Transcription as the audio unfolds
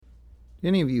Do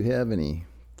any of you have any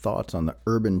thoughts on the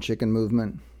urban chicken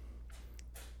movement?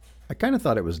 I kind of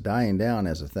thought it was dying down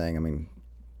as a thing. I mean,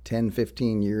 10,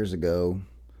 15 years ago,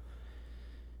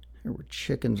 there were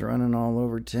chickens running all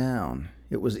over town.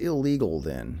 It was illegal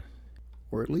then,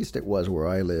 or at least it was where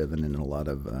I live and in a lot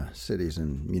of cities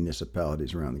and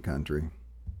municipalities around the country.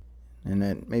 And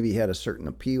it maybe had a certain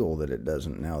appeal that it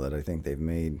doesn't now that I think they've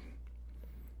made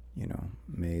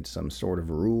some sort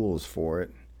of rules for it.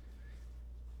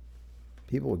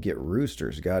 People would get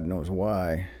roosters, God knows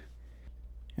why,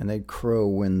 and they'd crow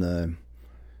when the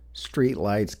street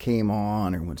lights came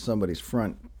on, or when somebody's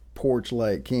front porch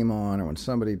light came on, or when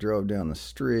somebody drove down the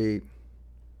street.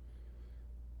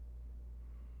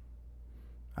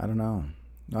 I don't know.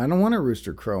 I don't want a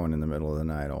rooster crowing in the middle of the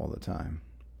night all the time.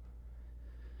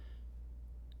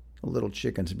 The little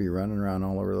chickens be running around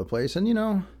all over the place, and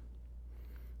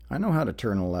I know how to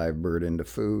turn a live bird into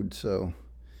food, so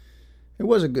it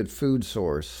was a good food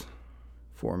source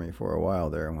for me for a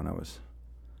while there when I was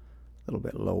a little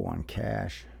bit low on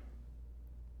cash.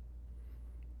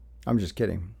 I'm just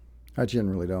kidding. I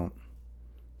generally don't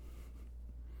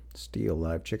steal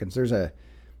live chickens. There's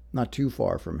not too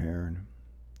far from here, in a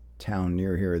town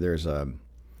near here, there's a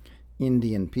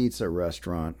Indian pizza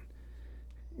restaurant,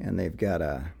 and they've got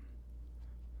a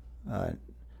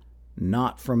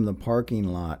not from the parking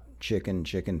lot chicken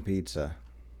pizza.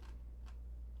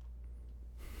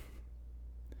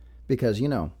 Because,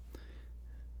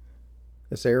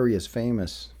 this area is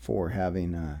famous for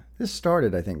having, this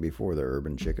started, I think, before the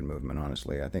urban chicken movement,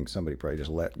 honestly. I think somebody probably just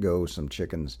let go some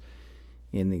chickens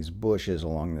in these bushes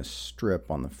along this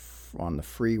strip on the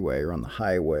freeway or on the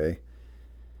highway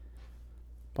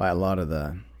by a lot of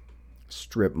the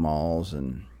strip malls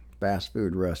and fast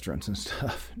food restaurants and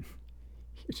stuff.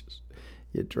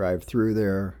 You drive through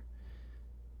there,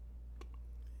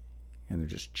 and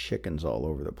there's just chickens all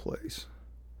over the place.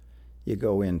 You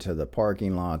go into the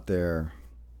parking lot there.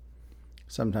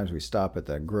 Sometimes we stop at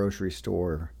the grocery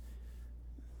store.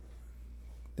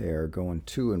 They're going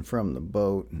to and from the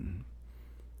boat and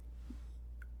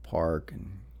park,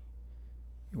 and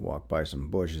you walk by some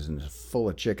bushes and it's full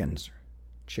of chickens.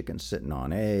 Chickens sitting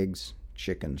on eggs,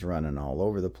 chickens running all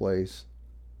over the place.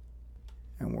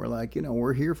 And we're like,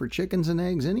 we're here for chickens and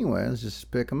eggs anyway. Let's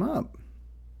just pick them up.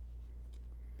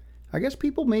 I guess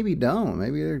people maybe don't.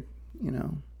 Maybe they're,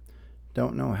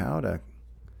 don't know how to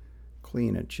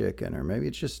clean a chicken, or maybe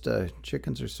it's just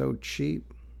chickens are so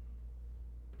cheap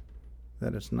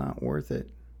that it's not worth it,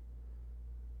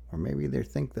 or maybe they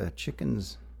think the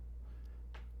chickens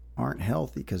aren't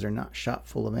healthy because they're not shot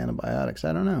full of antibiotics.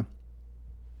 I don't know,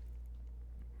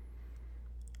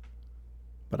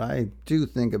 but I do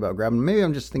think about grabbing. Maybe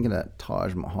I'm just thinking of that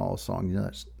Taj Mahal song.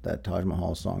 That Taj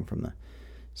Mahal song from the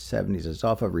 70s. It's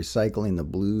off of Recycling the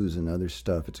Blues and other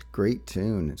stuff. It's a great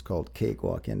tune. It's called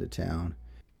Cakewalk Into Town.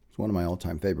 It's one of my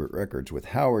all-time favorite records with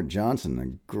Howard Johnson,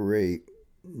 a great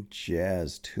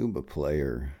jazz tuba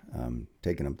player,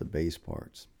 taking up the bass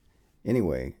parts.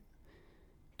 Anyway,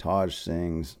 Taj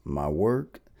sings, "My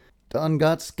work done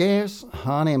got scarce,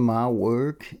 honey, my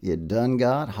work, it done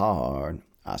got hard.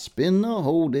 I spend the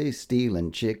whole day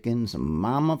stealing chickens,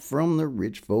 mama from the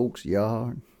rich folks'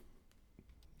 yard."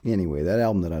 Anyway, that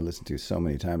album that I listened to so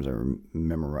many times, I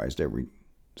memorized every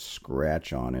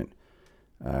scratch on it,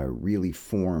 really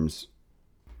forms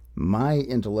my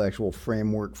intellectual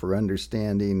framework for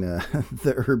understanding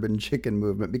the urban chicken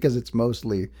movement, because it's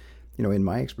mostly, in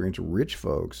my experience, rich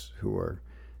folks who are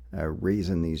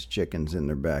raising these chickens in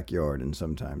their backyard and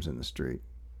sometimes in the street.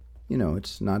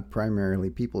 It's not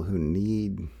primarily people who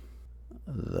need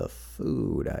the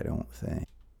food, I don't think.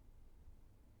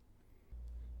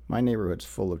 My neighborhood's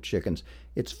full of chickens.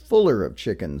 It's fuller of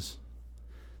chickens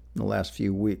in the last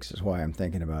few weeks, is why I'm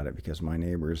thinking about it, because my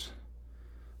neighbors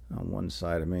on one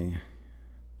side of me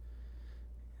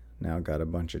now got a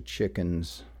bunch of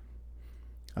chickens.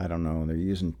 I don't know, they're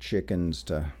using chicken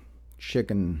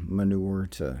manure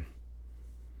to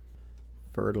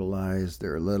fertilize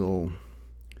their little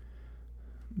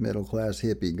middle-class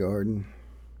hippie garden.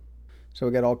 So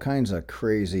we got all kinds of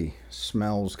crazy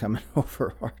smells coming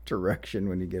over our direction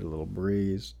when you get a little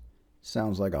breeze.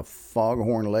 Sounds like a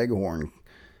Foghorn Leghorn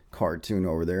cartoon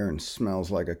over there, and smells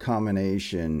like a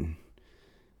combination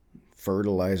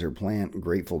fertilizer plant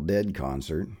Grateful Dead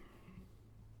concert.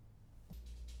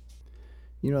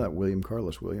 You know that William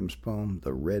Carlos Williams poem,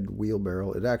 The Red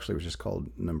Wheelbarrow? It actually was just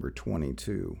called number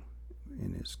 22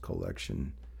 in his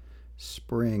collection,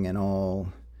 Spring and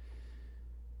All.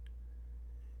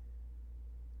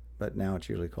 But now it's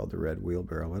usually called The Red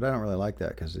Wheelbarrow. But I don't really like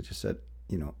that, because it just said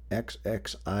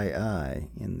XXII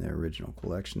in the original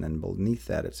collection. And beneath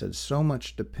that it said, so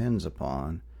much depends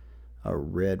upon a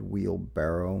red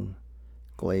wheelbarrow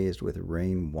glazed with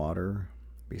rainwater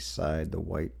beside the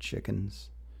white chickens.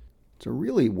 It's a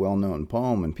really well-known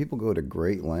poem, and people go to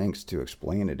great lengths to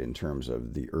explain it in terms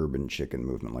of the urban chicken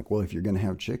movement. Like, well, if you're going to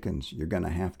have chickens, you're going to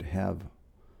have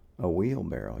a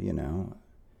wheelbarrow,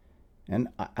 And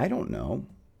I don't know.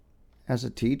 As a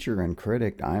teacher and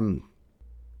critic, I'm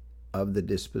of the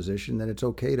disposition that it's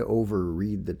okay to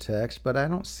overread the text, but I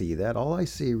don't see that. All I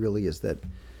see really is that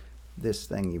this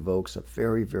thing evokes a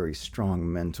very, very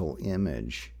strong mental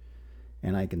image,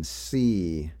 and I can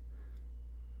see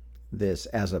this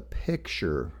as a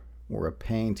picture or a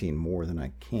painting more than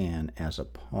I can as a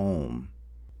poem.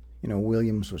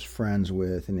 Williams was friends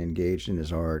with and engaged in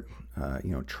his art,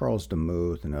 Charles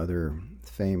Demuth and other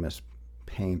famous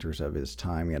painters of his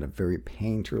time. He had a very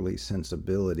painterly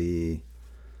sensibility.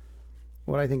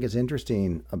 What I think is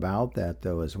interesting about that,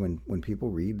 though, is when people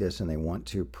read this and they want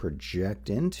to project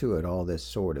into it all this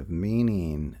sort of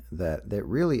meaning that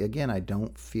really, again, I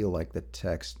don't feel like the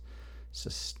text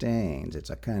sustains. It's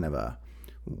a kind of a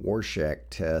Rorschach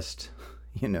test,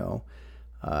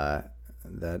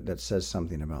 that says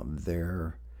something about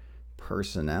their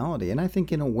personality. And I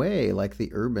think in a way, like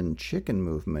the urban chicken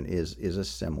movement is a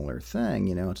similar thing.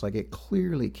 It's like it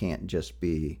clearly can't just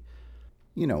be,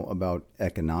 about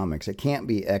economics. It can't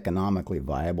be economically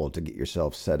viable to get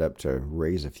yourself set up to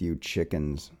raise a few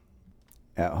chickens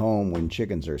at home when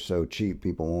chickens are so cheap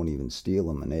people won't even steal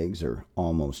them, and eggs are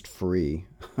almost free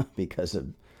because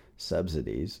of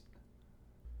subsidies.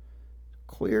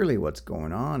 Clearly what's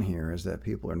going on here is that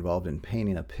people are involved in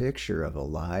painting a picture of a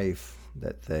life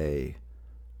that they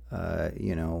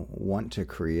want to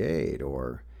create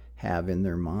or have in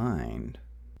their mind.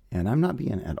 And I'm not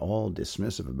being at all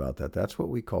dismissive about that. That's what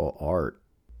we call art.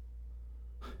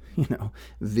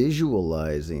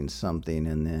 Visualizing something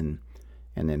and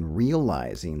then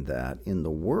realizing that in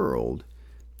the world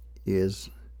is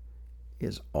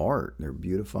art. They're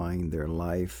beautifying their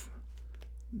life,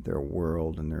 their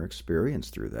world, and their experience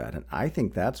through that. And I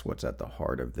think that's what's at the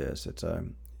heart of this. It's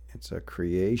a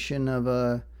creation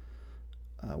of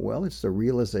it's the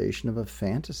realization of a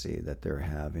fantasy that they're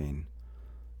having.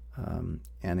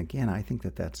 And again, I think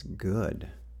that that's good.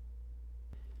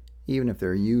 Even if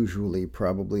they're usually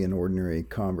probably in ordinary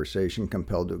conversation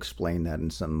compelled to explain that in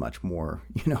some much more,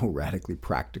 radically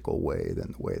practical way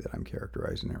than the way that I'm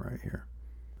characterizing it right here.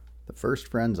 The first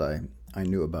friends I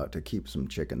knew about to keep some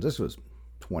chickens, this was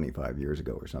 25 years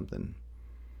ago or something.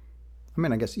 I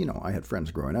mean, I guess, I had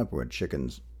friends growing up who had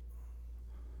chickens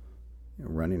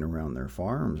running around their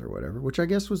farms or whatever, which I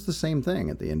guess was the same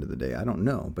thing at the end of the day. I don't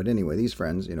know. But anyway, these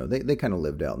friends, they kind of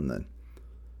lived out in the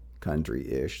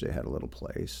country-ish. They had a little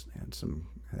place.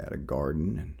 They had a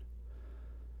garden, and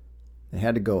they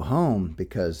had to go home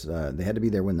because they had to be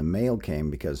there when the mail came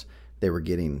because they were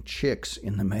getting chicks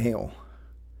in the mail.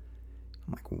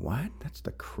 I'm like, what? That's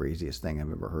the craziest thing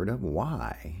I've ever heard of.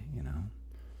 Why?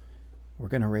 We're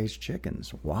going to raise chickens.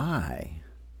 Why?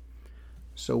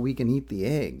 So we can eat the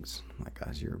eggs. I'm like,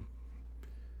 is your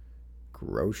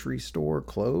grocery store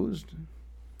closed?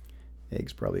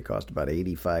 Eggs probably cost about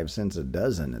 85 cents a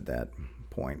dozen at that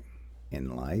point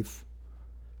in life.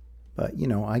 But,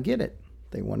 I get it.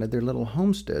 They wanted their little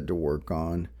homestead to work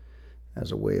on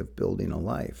as a way of building a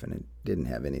life. And it didn't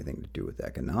have anything to do with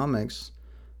economics.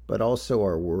 But also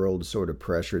our world sort of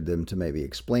pressured them to maybe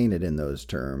explain it in those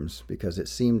terms because it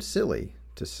seemed silly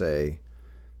to say,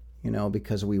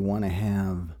 because we want to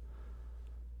have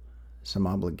some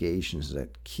obligations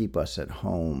that keep us at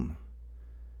home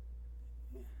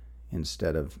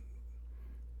instead of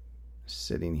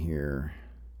sitting here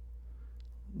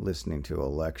listening to a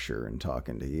lecture and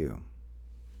talking to you.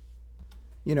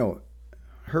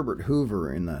 Herbert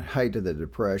Hoover, in the height of the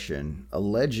Depression,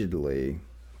 allegedly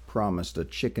promised a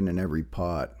chicken in every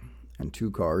pot and 2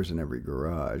 cars in every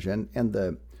garage. And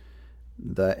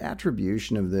the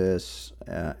attribution of this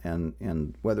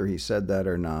and whether he said that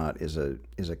or not is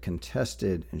a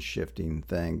contested and shifting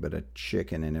thing. But a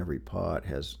chicken in every pot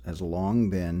has long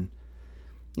been,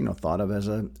 thought of as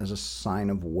a sign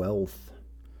of wealth.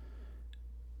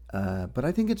 But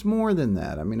I think it's more than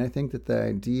that. I mean, I think that the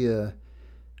idea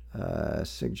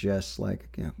suggests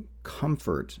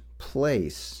comfort,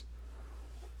 place.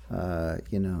 It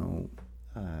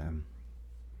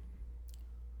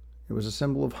was a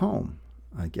symbol of home,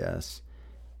 I guess.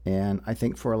 And I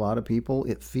think for a lot of people,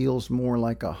 it feels more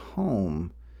like a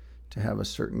home to have a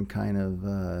certain kind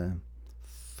of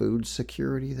food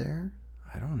security there.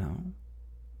 I don't know.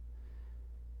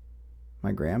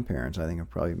 my grandparents, I think I've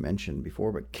probably mentioned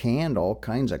before, but canned all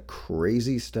kinds of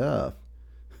crazy stuff.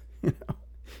 You know,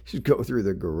 you should go through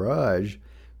the garage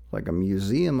like a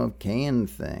museum of canned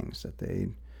things that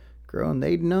they'd grown.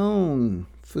 They'd known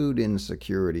food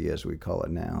insecurity, as we call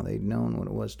it now. They'd known what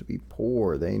it was to be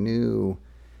poor. They knew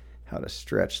how to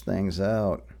stretch things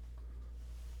out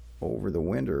over the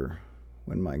winter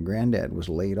when my granddad was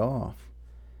laid off.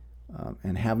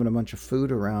 And having a bunch of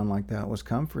food around like that was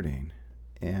comforting.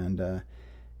 And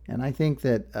I think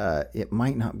that it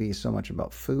might not be so much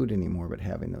about food anymore, but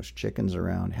having those chickens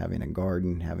around, having a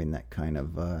garden, having that kind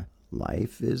of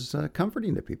life is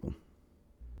comforting to people.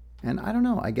 And I don't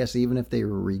know, I guess even if they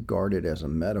were regarded as a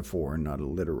metaphor and not a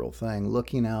literal thing,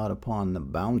 looking out upon the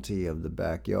bounty of the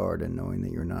backyard and knowing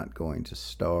that you're not going to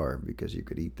starve because you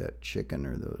could eat that chicken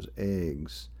or those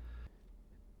eggs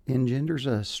engenders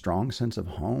a strong sense of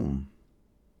home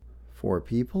for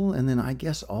people. And then I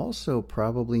guess also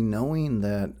probably knowing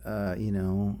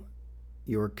that,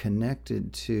 you're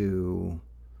connected to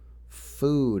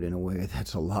food in a way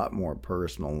that's a lot more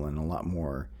personal and a lot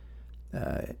more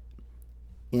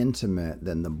intimate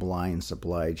than the blind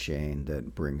supply chain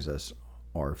that brings us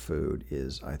our food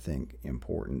is, I think,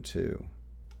 important too.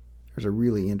 There's a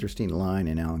really interesting line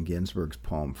in Allen Ginsberg's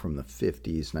poem from the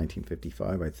 50s,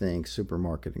 1955, I think,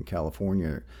 Supermarket in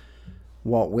California.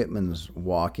 Walt Whitman's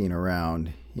walking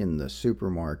around in the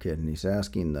supermarket and he's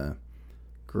asking the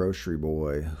grocery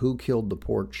boy, who killed the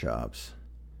pork chops?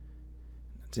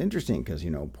 It's interesting because,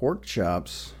 pork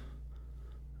chops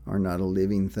are not a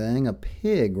living thing. A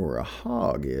pig or a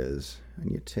hog is.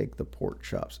 And you take the pork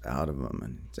chops out of them.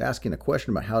 And it's asking a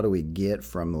question about how do we get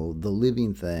from the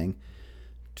living thing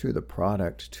to the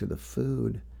product, to the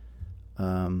food.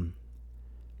 And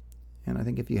I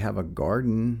think if you have a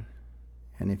garden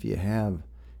and if you have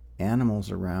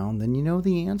animals around, then you know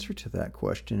the answer to that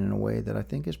question in a way that I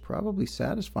think is probably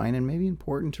satisfying and maybe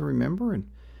important to remember and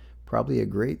probably a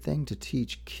great thing to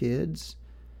teach kids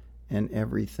and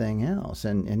everything else.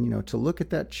 And to look at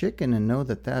that chicken and know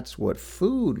that that's what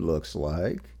food looks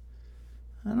like,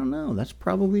 I don't know, that's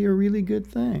probably a really good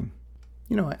thing.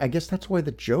 I guess that's why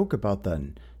the joke about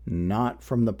the not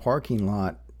from the parking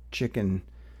lot chicken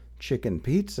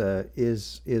pizza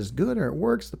is good, or it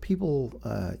works. The people,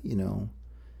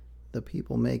 the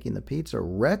people making the pizza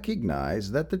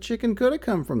recognize that the chicken could have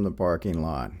come from the parking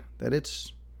lot, that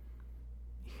it's,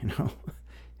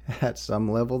 at some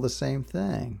level the same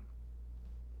thing.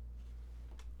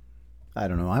 I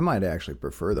don't know. I might actually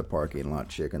prefer the parking lot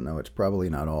chicken, though. It's probably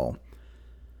not all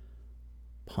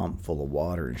pumped full of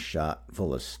water and shot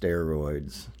full of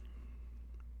steroids.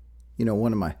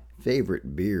 One of my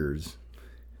favorite beers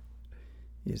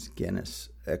is Guinness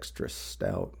Extra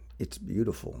Stout. It's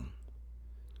beautiful.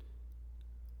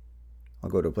 I'll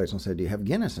go to a place and say, do you have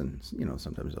Guinness? And,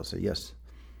 sometimes they'll say yes.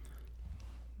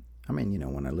 I mean,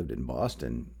 when I lived in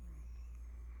Boston,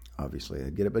 obviously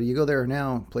I'd get it. But you go there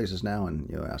now, places now, and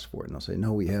ask for it, and they'll say,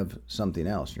 no, we have something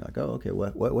else. And you're like, oh, okay,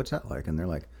 what's that like? And they're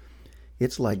like,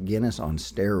 it's like Guinness on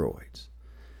steroids.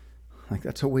 Like,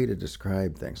 that's a way to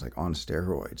describe things, like on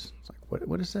steroids. It's like,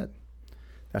 what is that?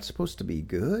 That's supposed to be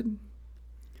good?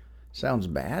 Sounds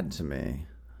bad to me.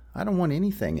 I don't want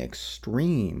anything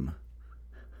extreme.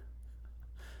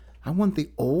 I want the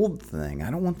old thing.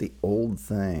 I don't want the old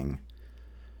thing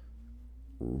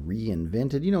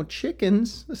reinvented.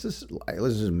 Chickens, this is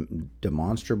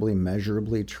demonstrably,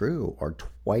 measurably true, are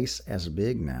twice as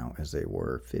big now as they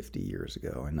were 50 years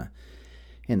ago.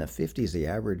 In the 50s, the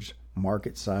average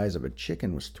market size of a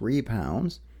chicken was 3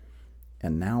 pounds,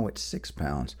 and now it's 6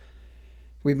 pounds.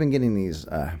 We've been getting these,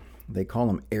 they call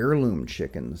them heirloom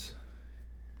chickens.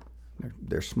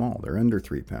 They're small. They're under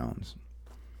 3 pounds.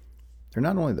 They're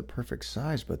not only the perfect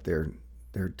size, but they're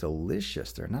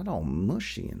delicious. They're not all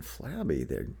mushy and flabby.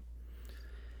 They've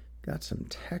got some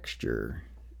texture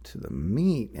to the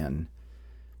meat, and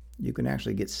you can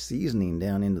actually get seasoning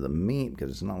down into the meat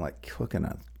because it's not like cooking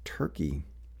a turkey.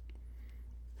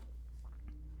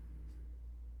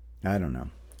 I don't know.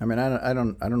 I mean, I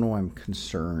don't know why I'm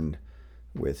concerned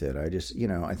with it. I just,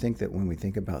 I think that when we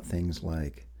think about things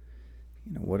like,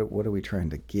 what are we trying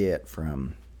to get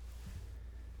from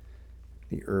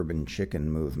the urban chicken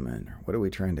movement? Or what are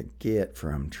we trying to get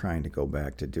from trying to go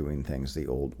back to doing things the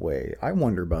old way? I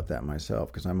wonder about that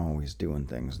myself because I'm always doing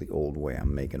things the old way.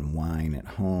 I'm making wine at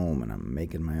home and I'm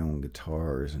making my own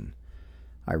guitars, and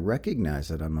I recognize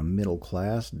that I'm a middle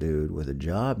class dude with a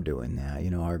job doing that.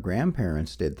 Our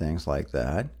grandparents did things like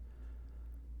that,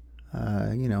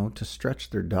 to stretch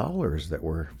their dollars that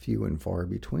were few and far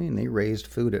between. They raised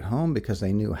food at home because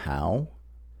they knew how.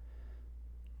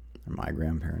 My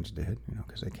grandparents did,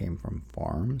 because they came from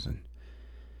farms,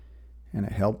 and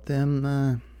it helped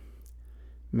them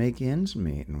make ends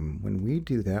meet. And when we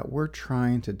do that, we're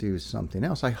trying to do something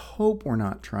else. I hope we're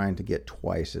not trying to get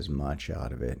twice as much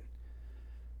out of it.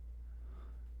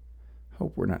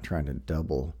 Hope we're not trying to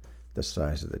double the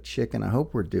size of the chicken. I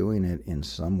hope we're doing it in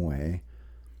some way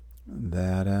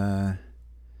that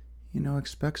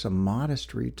expects a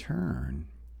modest return.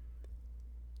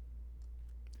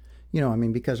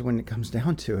 Because when it comes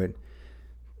down to it,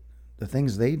 the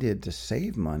things they did to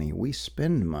save money, we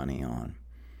spend money on.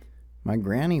 My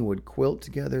granny would quilt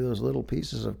together those little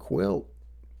pieces of quilt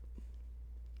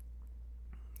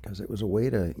because it was a way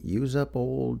to use up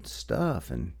old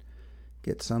stuff and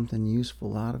get something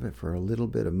useful out of it for a little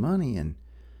bit of money. And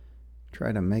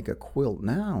try to make a quilt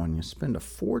now and you spend a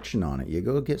fortune on it. You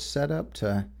go get set up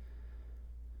to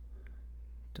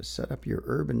set up your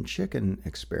urban chicken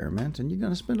experiment, and you're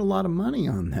going to spend a lot of money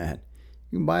on that.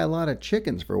 You can buy a lot of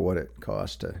chickens for what it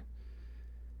costs to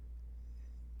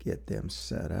get them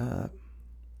set up.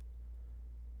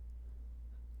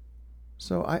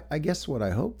 So I guess what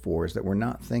I hope for is that we're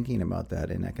not thinking about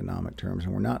that in economic terms,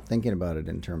 and we're not thinking about it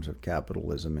in terms of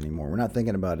capitalism anymore. We're not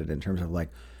thinking about it in terms of like,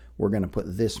 we're going to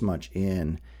put this much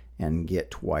in and get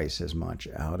twice as much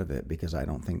out of it, because I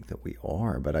don't think that we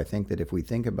are. But I think that if we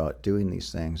think about doing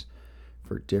these things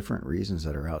for different reasons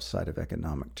that are outside of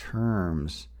economic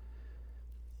terms,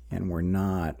 and we're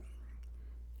not,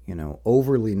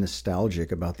 overly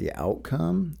nostalgic about the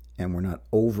outcome, and we're not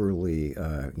overly,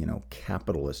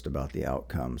 capitalist about the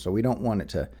outcome. So we don't want it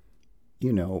to,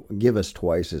 give us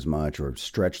twice as much or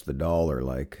stretch the dollar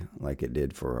like it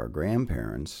did for our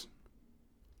grandparents.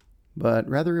 But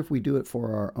rather, if we do it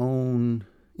for our own,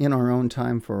 in our own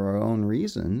time, for our own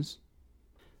reasons,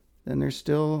 then there's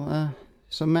still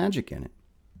some magic in it.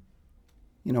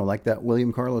 Like that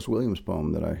William Carlos Williams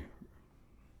poem that I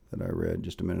read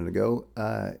just a minute ago.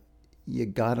 You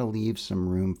gotta leave some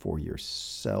room for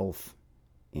yourself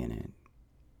in it.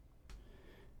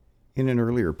 In an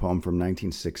earlier poem from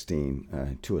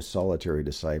 1916, To a Solitary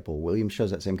Disciple, William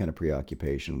shows that same kind of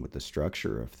preoccupation with the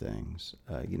structure of things.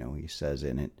 He says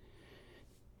in it,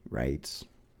 writes,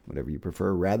 whatever you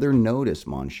prefer, rather notice,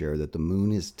 mon cher, that the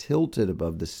moon is tilted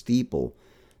above the steeple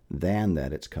than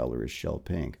that its color is shell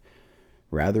pink.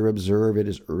 Rather observe it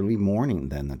is early morning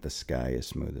than that the sky is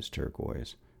smooth as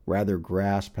turquoise. Rather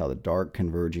grasp how the dark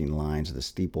converging lines of the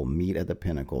steeple meet at the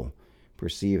pinnacle.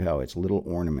 Perceive how its little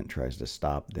ornament tries to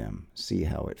stop them. See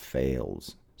how it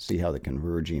fails. See how the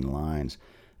converging lines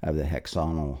of the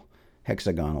hexagonal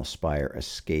spire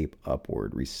escape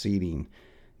upward, receding,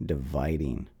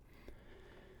 dividing.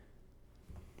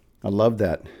 I love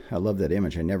that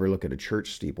image. I never look at a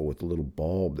church steeple with a little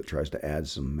bulb that tries to add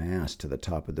some mass to the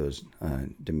top of those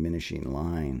diminishing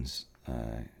lines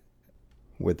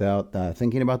without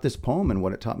thinking about this poem and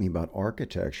what it taught me about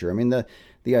architecture. I mean,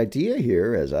 the idea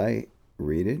here, as I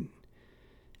read it,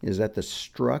 is that the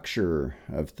structure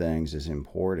of things is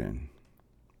important,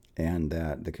 and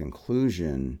that the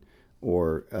conclusion,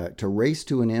 or to race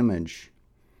to an image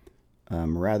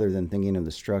rather than thinking of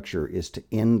the structure, is to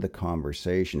end the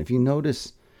conversation. If you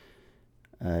notice,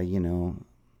 that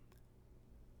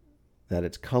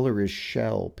its color is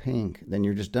shell pink, then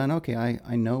you're just done. Okay,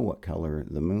 I know what color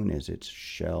the moon is. It's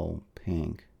shell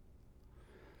pink.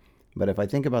 But if I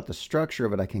think about the structure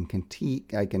of it, I can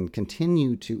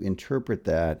continue to interpret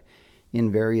that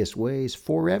in various ways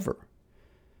forever.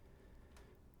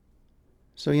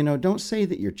 So, don't say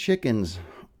that your chickens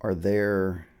are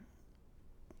there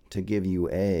to give you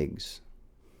eggs.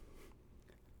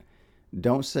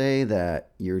 Don't say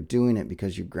that you're doing it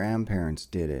because your grandparents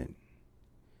did it.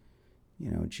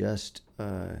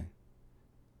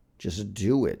 Just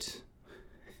do it.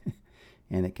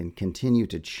 And it can continue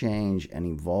to change and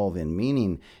evolve in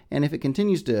meaning. And if it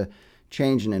continues to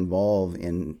change and evolve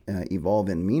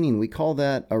in meaning, we call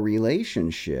that a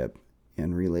relationship.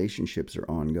 And relationships are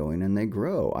ongoing and they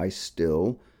grow. I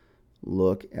still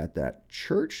look at that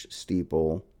church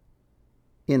steeple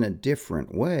in a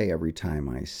different way every time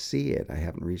I see it. I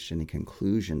haven't reached any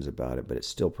conclusions about it, but it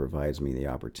still provides me the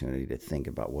opportunity to think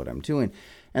about what I'm doing.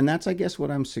 And that's, I guess, what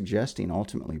I'm suggesting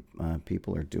ultimately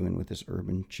people are doing with this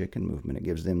urban chicken movement. It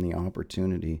gives them the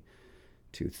opportunity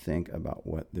to think about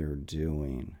what they're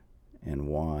doing and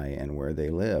why and where they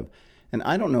live. And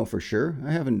I don't know for sure.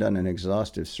 I haven't done an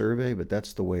exhaustive survey, but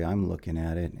that's the way I'm looking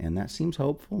at it. And that seems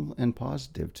hopeful and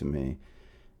positive to me.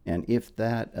 And if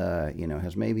that,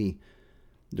 has maybe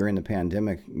during the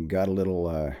pandemic got a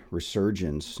little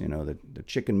resurgence, the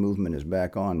chicken movement is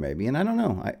back on maybe. And I don't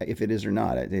know if it is or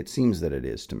not. It seems that it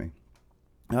is to me.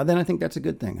 Then I think that's a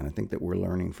good thing. And I think that we're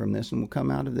learning from this and we'll come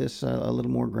out of this a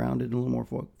little more grounded and a little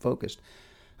more focused.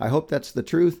 I hope that's the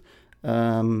truth.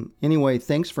 Anyway,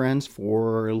 thanks, friends,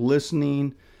 for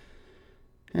listening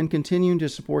and continuing to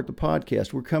support the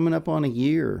podcast. We're coming up on a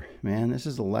year, man. This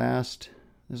is the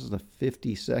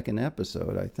 52nd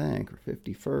episode, I think, or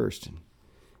 51st.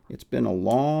 It's been a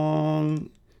long,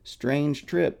 strange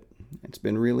trip. It's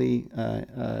been really,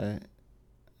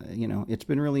 it's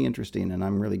been really interesting, and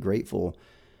I'm really grateful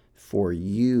for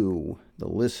you, the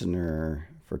listener,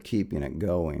 for keeping it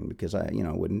going, because I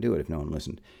wouldn't do it if no one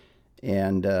listened.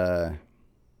 And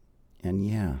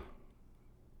yeah,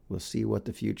 we'll see what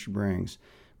the future brings.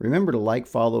 Remember to like,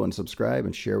 follow, and subscribe,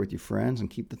 and share with your friends, and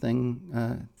keep the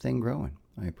thing growing.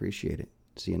 I appreciate it.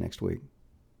 See you next week.